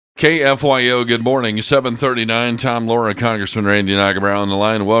KFYO, good morning, 7:39. Tom Laura, Congressman Randy Nagamaro on the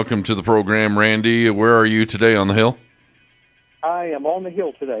line. Welcome to the program, Randy. Where are you today on the Hill? I am on the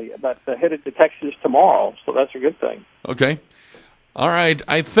Hill today, but headed to Texas tomorrow, so that's a good thing. Okay. All right.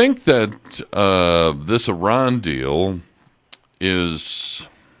 I think that this Iran deal is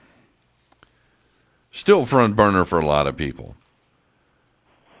still front burner for a lot of people.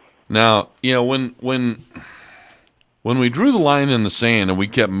 Now, you know, when we drew the line in the sand and we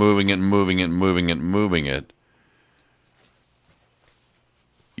kept moving it,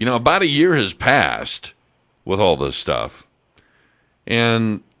 you know, about a year has passed with all this stuff.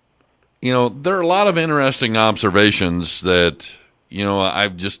 And, you know, there are a lot of interesting observations that, you know,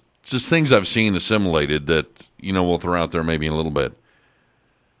 I've just things I've seen assimilated that, you know, we'll throw out there maybe in a little bit.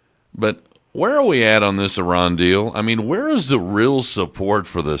 But where are we at on this Iran deal? I mean, where is the real support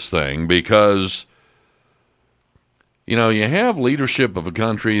for this thing? Because, you know, you have leadership of a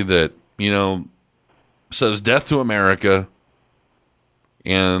country that, you know, says death to America,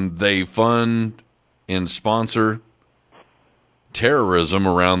 and they fund and sponsor terrorism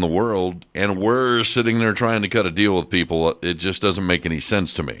around the world, and we're sitting there trying to cut a deal with people. It just doesn't make any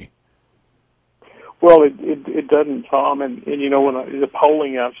sense to me. Well, it doesn't, Tom, and you know, when the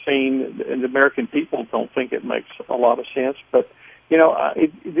polling I've seen, and the American people don't think it makes a lot of sense, but you know,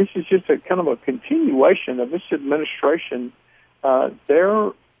 this is just a kind of a continuation of this administration.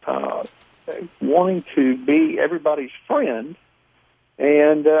 They're wanting to be everybody's friend,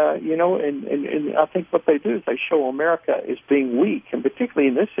 and you know, and I think what they do is they show America as being weak, and particularly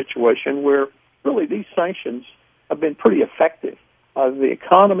in this situation where really these sanctions have been pretty effective. The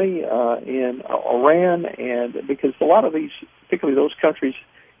economy in Iran, and because a lot of these, particularly those countries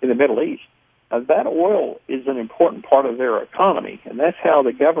in the Middle East, that oil is an important part of their economy, and that's how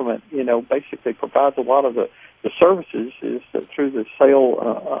the government, you know, basically provides a lot of the services is through the sale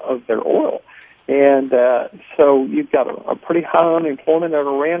of their oil. And so you've got a pretty high unemployment in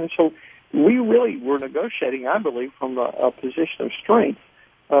Iran, and so we really were negotiating, I believe, from a position of strength.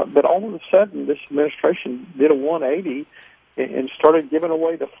 But all of a sudden, this administration did a 180 and started giving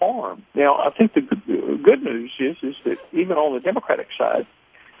away the farm. Now, I think the good news is that even on the Democratic side,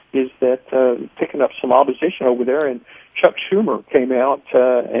 is that picking up some opposition over there, and Chuck Schumer came out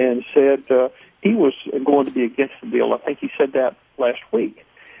and said he was going to be against the deal. I think he said that last week.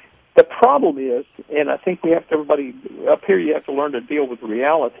 The problem is, and I think we have to, everybody up here, you have to learn to deal with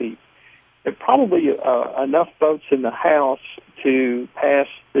reality. There are probably enough votes in the House to pass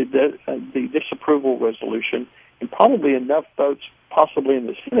the disapproval resolution, and probably enough votes possibly in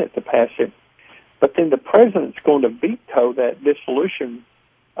the Senate to pass it. But then the president's going to veto that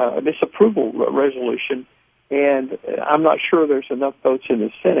disapproval resolution, and I'm not sure there's enough votes in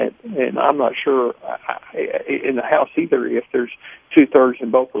the Senate, and I'm not sure in the House either if there's two-thirds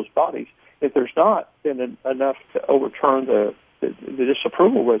in both those bodies. If there's not then enough to overturn the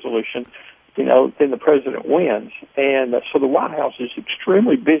disapproval resolution, you know, then the president wins. And so the White House is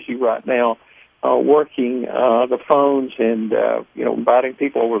extremely busy right now working the phones and, you know, inviting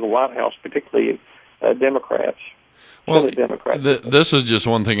people over to the White House, particularly Democrats. Well, this is just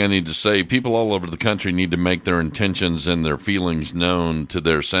one thing I need to say. People all over the country need to make their intentions and their feelings known to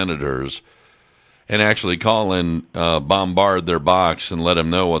their senators and actually call and bombard their box and let them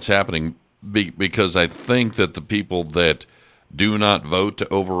know what's happening, because I think that the people that do not vote to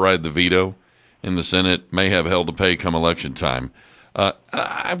override the veto in the Senate may have hell to pay come election time.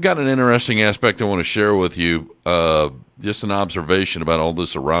 I've got an interesting aspect I want to share with you, just an observation about all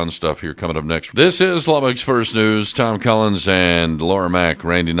this Iran stuff here coming up next. This is Lubbock's First News. Tom Collins and Laura Mack,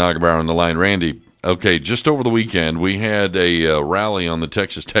 Randy Nagamaro on the line. Randy, okay, just over the weekend, we had a rally on the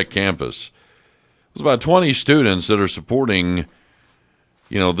Texas Tech campus. It was about 20 students that are supporting,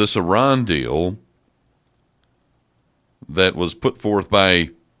 you know, this Iran deal that was put forth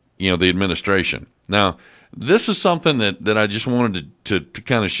by, you know, the administration. Now, this is something that I just wanted to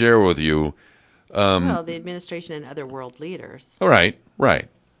kind of share with you. Well, the administration and other world leaders. All right.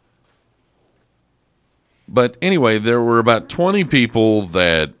 But anyway, there were about 20 people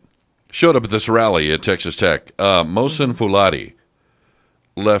that showed up at this rally at Texas Tech. Mohsen Fouladi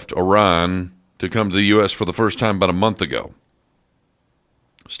left Iran to come to the U.S. for the first time about a month ago,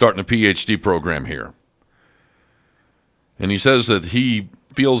 starting a PhD program here. And he says that he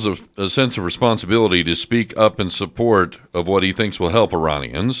feels a sense of responsibility to speak up in support of what he thinks will help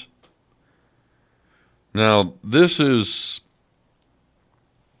Iranians. Now, this is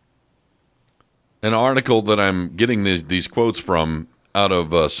an article that I'm getting these quotes from out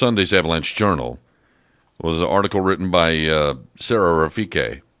of Sunday's Avalanche Journal. It was an article written by Sarah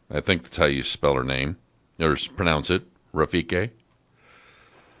Rafike. I think that's how you spell her name, or pronounce it, Rafike.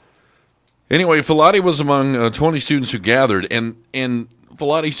 Anyway, Filati was among 20 students who gathered, and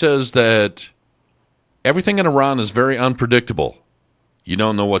Filati says that everything in Iran is very unpredictable. You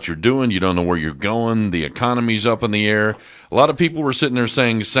don't know what you're doing. You don't know where you're going. The economy's up in the air. A lot of people were sitting there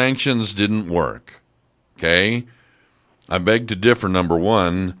saying sanctions didn't work. Okay? I beg to differ, number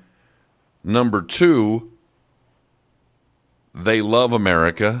one. Number two, they love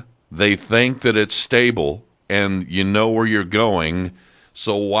America. They think that it's stable, and you know where you're going.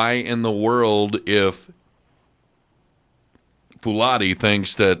 So why in the world, if Filati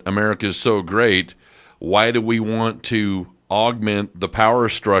thinks that America is so great, why do we want to augment the power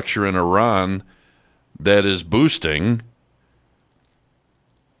structure in Iran that is boosting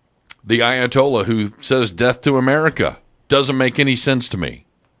the Ayatollah who says death to America? Doesn't make any sense to me.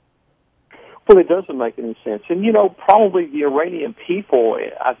 Well, it doesn't make any sense. And, probably the Iranian people,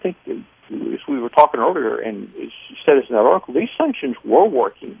 I think, as we were talking earlier, and as you said in that article, these sanctions were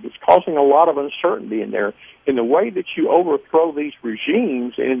working. It's causing a lot of uncertainty in there. In the way that you overthrow these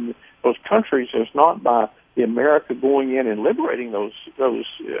regimes in those countries is not by the America going in and liberating those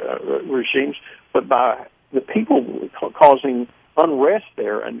regimes, but by the people causing unrest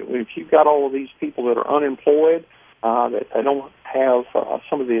there. And if you've got all of these people that are unemployed, that they don't have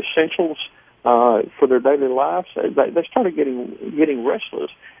some of the essentials for their daily lives, they started getting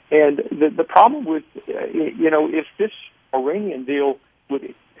restless. And the problem with, if this Iranian deal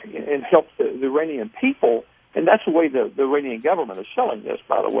would and help the Iranian people, and that's the way the Iranian government is selling this,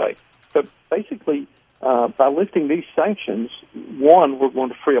 by the way. But basically, by lifting these sanctions, one, we're going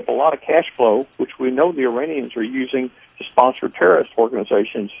to free up a lot of cash flow, which we know the Iranians are using to sponsor terrorist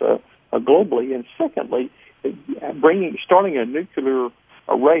organizations globally. And secondly, starting a nuclear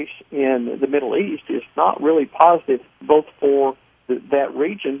race in the Middle East is not really positive, both for that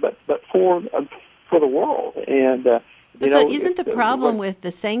region, but for the world. And but isn't the problem with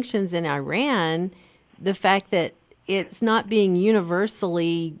the sanctions in Iran the fact that it's not being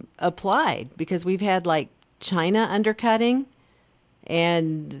universally applied? Because we've had like China undercutting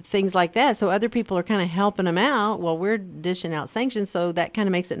and things like that, so other people are kind of helping them out while we're dishing out sanctions. So that kind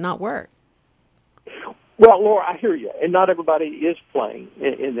of makes it not work. Well, Laura, I hear you, and not everybody is playing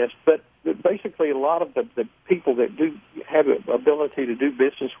in this, but basically a lot of the people that do have the ability to do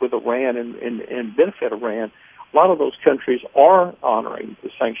business with Iran and benefit Iran, a lot of those countries are honoring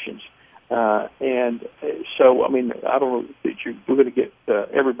the sanctions. And so, I mean, I don't know that we're going to get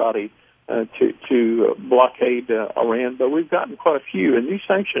everybody to blockade Iran, but we've gotten quite a few. And these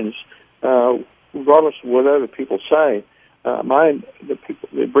sanctions, regardless of what other people say,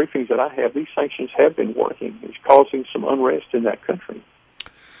 the briefings that I have, these sanctions have been working. It's causing some unrest in that country.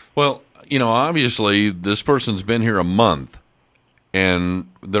 Well, obviously this person's been here a month, and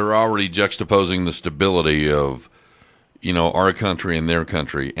they're already juxtaposing the stability of, our country and their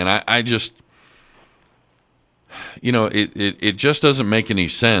country. And I just, it just doesn't make any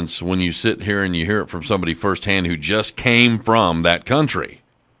sense when you sit here and you hear it from somebody firsthand who just came from that country.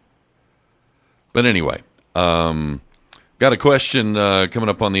 But anyway, got a question coming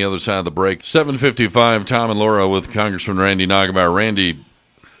up on the other side of the break. 7:55, Tom and Laura with Congressman Randy Nagebauer. Randy,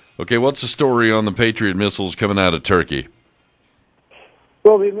 okay, what's the story on the Patriot missiles coming out of Turkey?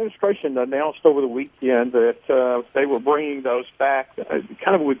 Well, the administration announced over the weekend that they were bringing those back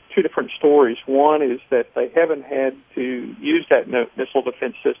kind of with two different stories. One is that they haven't had to use that missile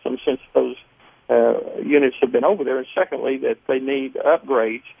defense system since those units have been over there. And secondly, that they need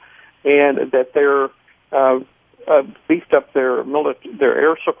upgrades and that they're beefed up their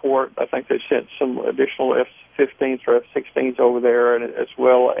air support. I think they sent some additional F-15s or F-16s over there, and as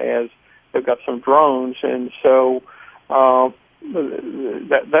well as they've got some drones. And so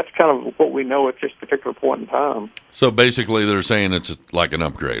that's kind of what we know at this particular point in time. So basically they're saying it's like an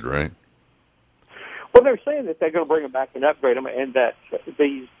upgrade, right? Well, they're saying that they're going to bring them back and upgrade them, and that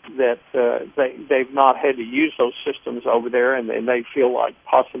they've not had to use those systems over there, and they feel like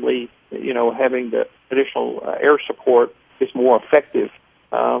possibly having the additional air support is more effective.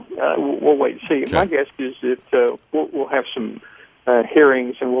 We'll wait and see. Okay. My guess is that we'll have some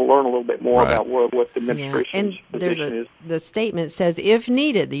hearings, and we'll learn a little bit more about what the administration's position is. The statement says, if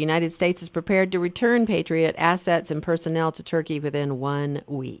needed, the United States is prepared to return Patriot assets and personnel to Turkey within 1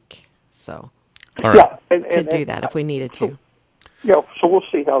 week. So, all right. Could do that if we needed to. So we'll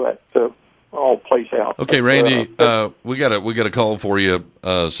see how that all plays out. Okay, Randy, we got a call for you.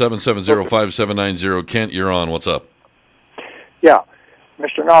 770-5790. Kent, you're on. What's up? Yeah.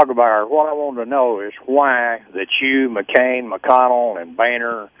 Mr. Nagebauer, what I want to know is why that you, McCain, McConnell, and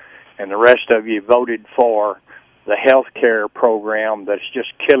Boehner, and the rest of you voted for the health care program that's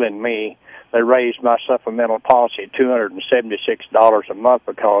just killing me, they raised my supplemental policy $276 a month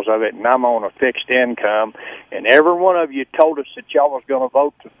because of it, and I'm on a fixed income. And every one of you told us that y'all was going to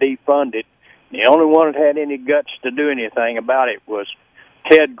vote to defund it. The only one that had any guts to do anything about it was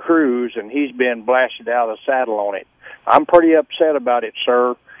Ted Cruz, and he's been blasted out of the saddle on it. I'm pretty upset about it,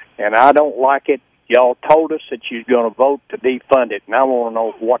 sir, and I don't like it. Y'all told us that you're going to vote to defund it, and I want to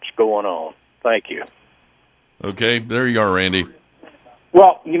know what's going on. Thank you. Okay, there you are, Randy.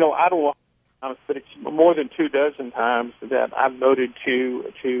 Well, I don't want to, but it's more than 24 times that I've voted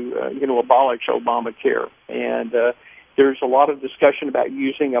to abolish Obamacare. And there's a lot of discussion about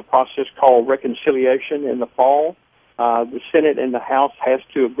using a process called reconciliation in the fall. The Senate and the House has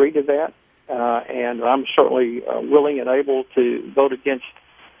to agree to that. And I'm certainly willing and able to vote against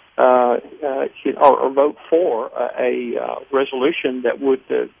or vote for a resolution that would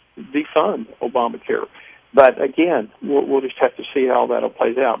defund Obamacare. But again, we'll just have to see how that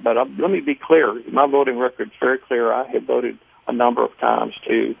plays out. But let me be clear. My voting record's very clear. I have voted a number of times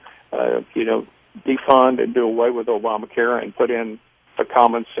to, defund and do away with Obamacare and put in a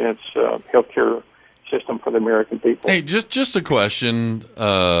common sense health care system for the American people. Hey, just a question.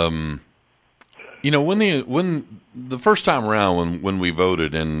 When the first time around when we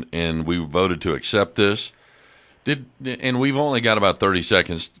voted and we voted to accept this, and we've only got about 30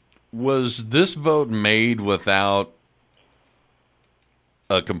 seconds. Was this vote made without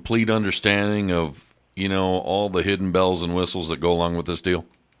a complete understanding of, all the hidden bells and whistles that go along with this deal?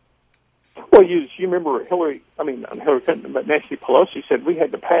 Well, you remember not Hillary Clinton, but Nancy Pelosi said we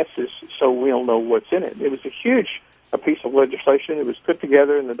had to pass this so we don't know what's in it. It was a huge piece of legislation. It was put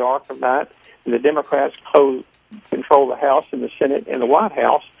together in the dark of night, and the Democrats control the House and the Senate and the White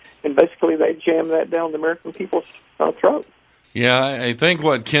House, and basically they jammed that down the American people's throat. Yeah, I think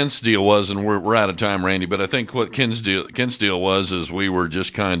what Kent's deal was, and we're out of time, Randy, but I think what Kent's deal was is we were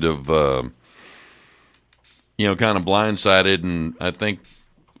just kind of blindsided, and I think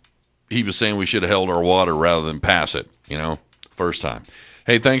he was saying we should have held our water rather than pass it, first time.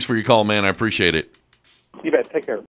 Hey, thanks for your call, man. I appreciate it. You bet. Take care.